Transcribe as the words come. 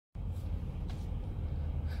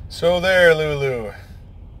So there, Lulu.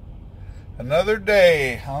 Another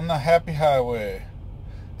day on the happy highway.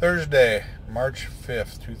 Thursday, March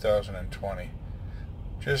 5th, 2020.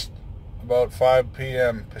 Just about 5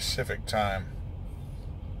 p.m. Pacific time.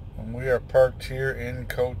 And we are parked here in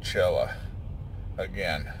Coachella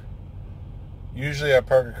again. Usually I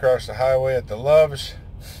park across the highway at the Loves.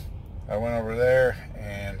 I went over there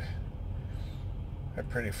and they're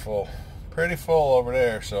pretty full. Pretty full over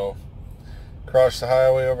there, so across the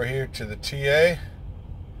highway over here to the TA,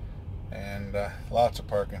 and lots of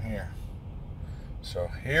parking here. So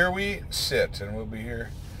here we sit, and we'll be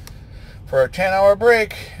here for our 10-hour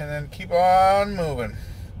break and then keep on moving.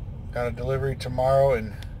 Got a delivery tomorrow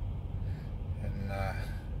in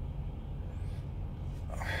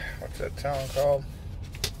what's that town called?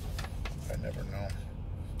 I never know.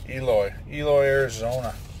 Eloy,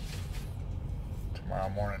 Arizona, tomorrow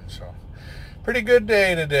morning. So pretty good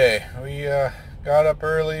day today. We got up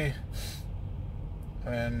early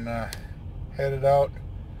and headed out.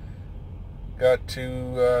 Got to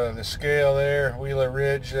the scale there, Wheeler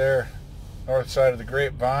Ridge there, north side of the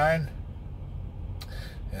Grapevine,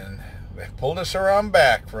 and they pulled us around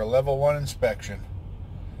back for a level 1 inspection,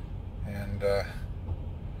 and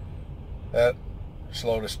that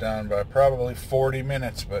slowed us down by probably 40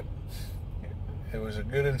 minutes, but it was a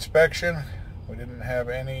good inspection. We didn't have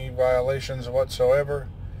any violations whatsoever,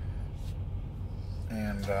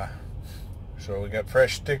 and so we got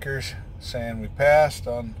fresh stickers saying we passed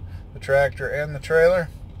on the tractor and the trailer.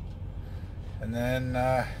 And then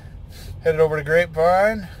headed over to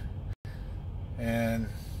Grapevine, and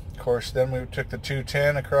of course then we took the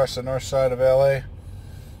 210 across the north side of LA,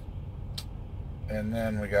 and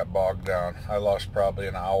then we got bogged down. I lost probably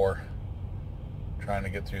an hour trying to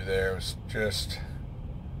get through there. It was just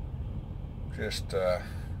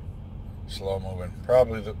slow moving.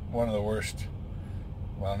 Probably one of the worst.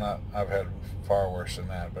 Well, not, I've had far worse than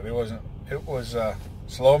that, but it was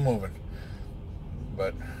slow moving.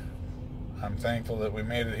 But I'm thankful that we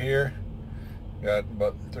made it here. Got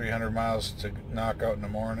about 300 miles to knock out in the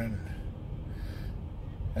morning.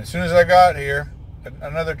 And as soon as I got here,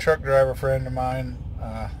 another truck driver friend of mine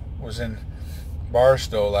was in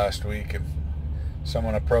Barstow last week, and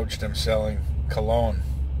someone approached him selling cologne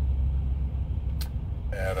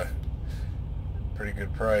at a pretty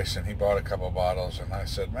good price, and he bought a couple bottles, and I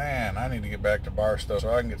said, man, I need to get back to Barstow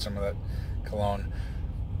so I can get some of that cologne.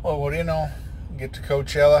 Well, what do you know, get to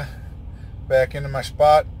Coachella, back into my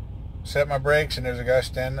spot, set my brakes, and there's a guy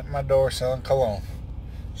standing at my door selling cologne.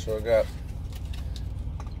 So I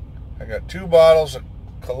got 2 bottles of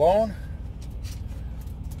cologne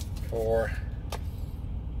for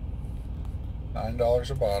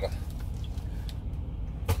 $9 a bottle.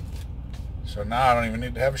 So now I don't even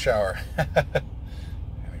need to have a shower.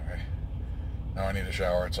 Anyway, now I need a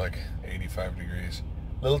shower. It's like 85 degrees.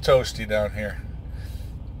 A little toasty down here.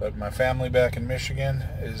 But my family back in Michigan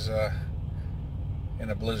is in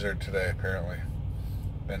a blizzard today, apparently.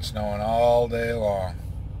 Been snowing all day long.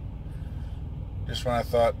 Just when I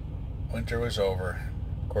thought winter was over.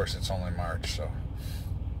 Of course, it's only March, so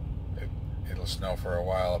it'll snow for a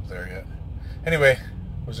while up there yet. Anyway,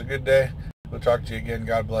 it was a good day. We'll talk to you again.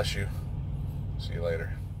 God bless you. See you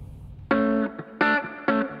later.